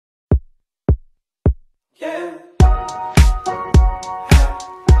Yeah.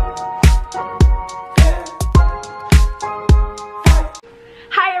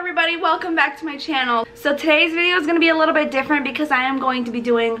 Hi everybody, welcome back to my channel. So today's video is going to be a little bit different because I am going to be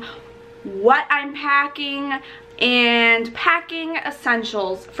doing what I'm packing and packing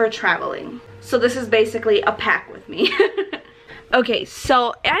essentials for traveling. So this is basically a pack with me. Okay,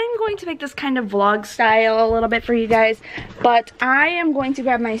 so I'm going to make this kind of vlog style a little bit for you guys, but I am going to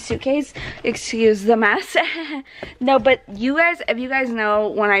grab my suitcase. Excuse the mess. No, but you guys, if you guys know,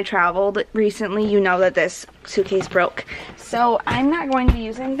 when I traveled recently, you know that this suitcase broke. So I'm not going to be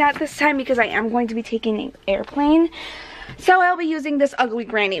using that this time because I am going to be taking an airplane. So I'll be using this ugly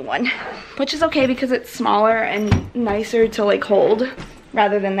granny one, which is okay because it's smaller and nicer to like hold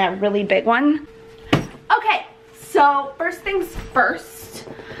rather than that really big one. Okay. So first things first,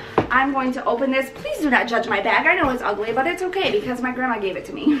 I'm going to open this. Please do not judge my bag. I know it's ugly, but it's okay because my grandma gave it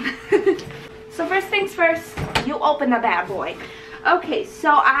to me. So first things first, you open the bad boy. Okay,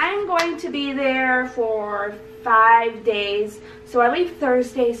 so I'm going to be there for 5 days. So I leave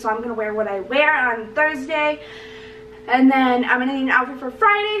Thursday, so I'm going to wear what I wear on Thursday. And then I'm gonna need an outfit for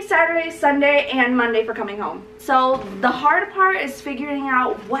Friday, Saturday, Sunday, and Monday for coming home. So the hard part is figuring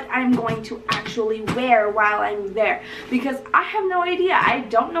out what I'm going to actually wear while I'm there, because I have no idea. I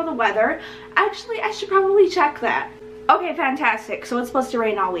don't know the weather. Actually, I should probably check that. Okay, fantastic. So it's supposed to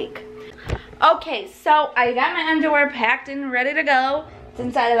rain all week. Okay, so I got my underwear packed and ready to go. It's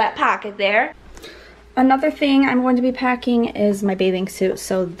inside of that pocket there. Another thing I'm going to be packing is my bathing suit.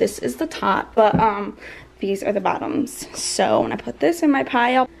 So this is the top, but these are the bottoms. So when I put this in my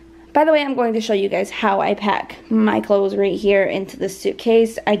pile, by the way, I'm going to show you guys how I pack my clothes right here into the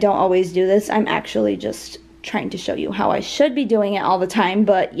suitcase. I don't always do this. I'm actually just trying to show you how I should be doing it all the time,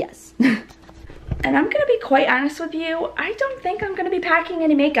 but yes. And I'm gonna be quite honest with you, I don't think I'm gonna be packing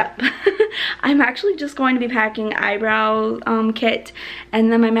any makeup. I'm actually just going to be packing eyebrow kit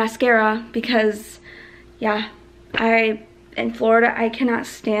and then my mascara because, yeah, in Florida, I cannot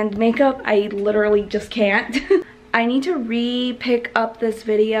stand makeup. I literally just can't. I need to re-pick up this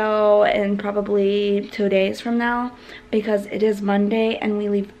video in probably 2 days from now because it is Monday and we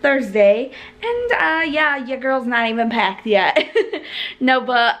leave Thursday. And yeah, your girl's not even packed yet. No,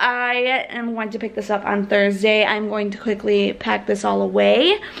 but I am going to pick this up on Thursday. I'm going to quickly pack this all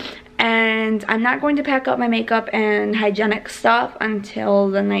away. And I'm not going to pack up my makeup and hygienic stuff until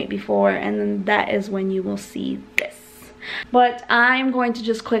the night before, and then that is when you will see this. But I'm going to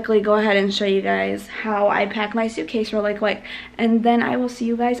just quickly go ahead and show you guys how I pack my suitcase really quick, and then I will see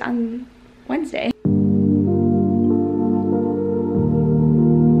you guys on Wednesday.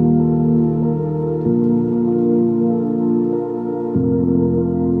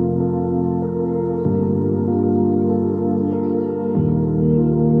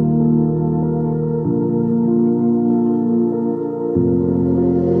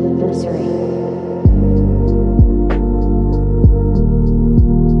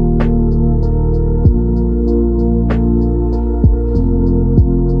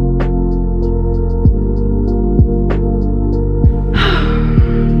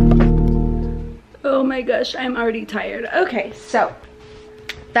 Gosh, I'm already tired. Okay, so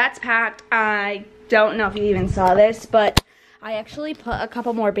that's packed. I don't know if you even saw this, but I actually put a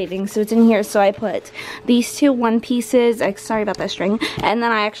couple more bathing suits in here. So I put these two one pieces, sorry about that string, and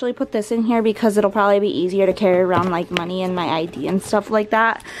then I actually put this in here because it'll probably be easier to carry around like money and my ID and stuff like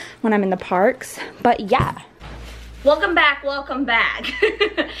that when I'm in the parks. But yeah, welcome back, welcome back.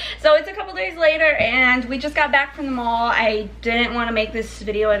 So it's a couple days later and we just got back from the mall. I didn't want to make this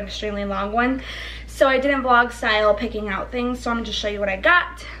video an extremely long one, so I didn't vlog style picking out things, so I'm gonna just show you what I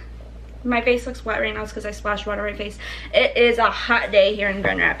got. My face looks wet right now because I splashed water on my face. It is a hot day here in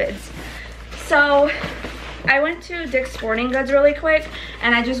Grand Rapids. So I went to Dick's Sporting Goods really quick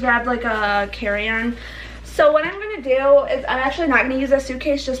and I just grabbed like a carry-on. So what I'm gonna do is I'm actually not gonna use a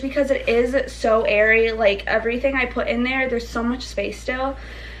suitcase just because it is so airy. Like everything I put in there, there's so much space still.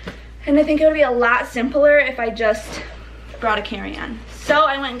 And I think it would be a lot simpler if I just brought a carry-on. So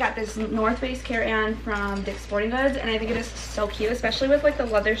I went and got this North Face carry-on from Dick's Sporting Goods, and I think it is so cute, especially with like the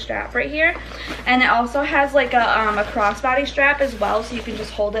leather strap right here. And it also has like a crossbody strap as well, so you can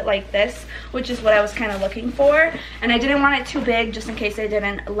just hold it like this, which is what I was kind of looking for. And I didn't want it too big just in case they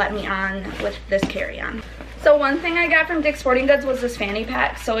didn't let me on with this carry-on. So one thing I got from Dick's Sporting Goods was this fanny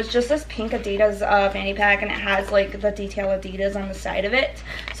pack. So it's just this pink Adidas fanny pack, and it has like the detail Adidas on the side of it.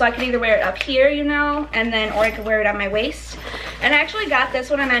 So I could either wear it up here, you know, and then, or I could wear it on my waist. And I actually got this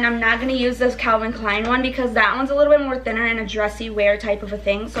one, and I'm not going to use this Calvin Klein one because that one's a little bit more thinner and a dressy wear type of a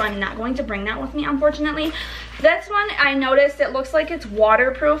thing, so I'm not going to bring that with me, unfortunately. This one, I noticed it looks like it's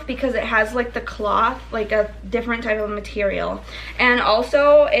waterproof because it has like the cloth, like a different type of material. And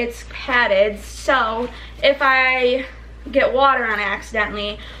also it's padded, so if I get water on it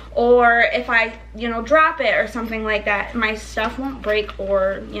accidentally, or if I, you know, drop it or something like that, my stuff won't break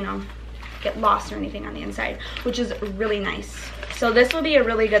or, you know, get lost or anything on the inside, which is really nice. So this will be a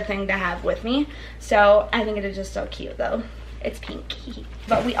really good thing to have with me. So I think it is just so cute though. It's pink.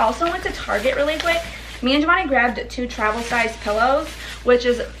 But we also went to Target really quick. Me and Giovanni grabbed 2 travel size pillows, which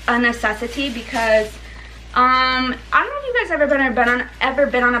is a necessity because I don't know if you guys ever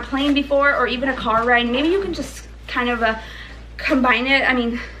been on a plane before, or even a car ride. Maybe you can just kind of combine it. I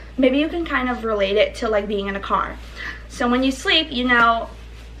mean, maybe you can kind of relate it to like being in a car. So when you sleep, you know,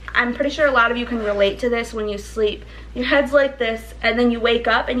 I'm pretty sure a lot of you can relate to this. When you sleep, your head's like this, and then you wake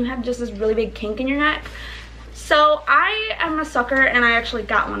up and you have just this really big kink in your neck. So I am a sucker, and I actually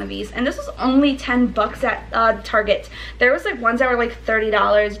got one of these, and this was only 10 bucks at Target. There was like ones that were like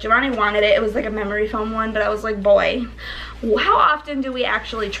 $30. Giovanni wanted it. It was like a memory foam one, but I was like, boy, how often do we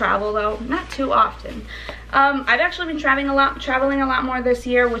actually travel though? Not too often. I've actually been traveling a lot more this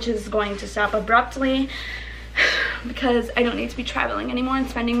year, which is going to stop abruptly because I don't need to be traveling anymore and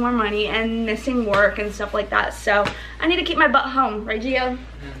spending more money and missing work and stuff like that. So I need to keep my butt home, right, Gio?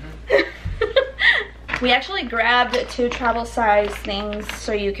 We actually grabbed 2 travel size things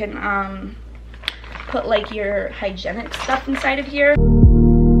so you can put like your hygienic stuff inside of here.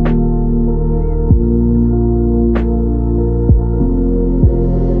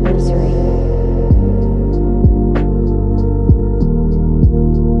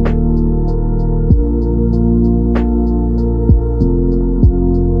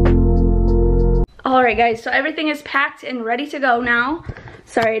 Alright guys, so everything is packed and ready to go now.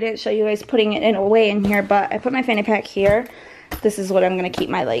 Sorry I didn't show you guys putting it away in here, but I put my fanny pack here. This is what I'm going to keep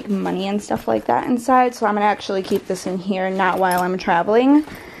my like money and stuff like that inside. So I'm going to actually keep this in here, not while I'm traveling.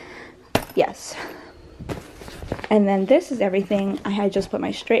 Yes. And then this is everything. I had just put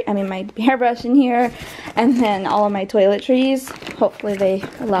my my hairbrush in here. And then all of my toiletries. Hopefully they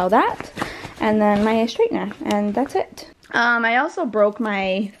allow that. And then my straightener. And that's it. I also broke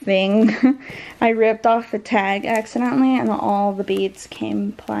my thing. I ripped off the tag accidentally, and all the beads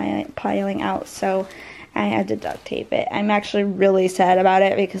came piling out, so I had to duct tape it. I'm actually really sad about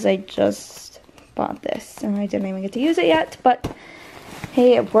it because I just bought this and I didn't even get to use it yet, but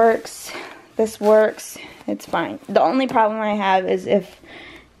hey, it works. This works. It's fine. The only problem I have is if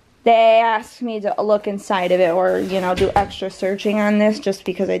they ask me to look inside of it, or, you know, do extra searching on this, just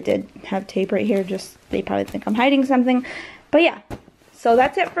because I did have tape right here. Just, they probably think I'm hiding something. But yeah, so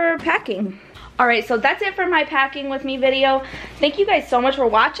that's it for packing. Alright, so that's it for my packing with me video. Thank you guys so much for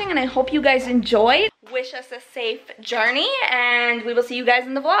watching, and I hope you guys enjoyed. Wish us a safe journey, and we will see you guys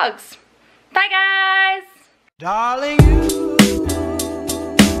in the vlogs. Bye guys! Darling, you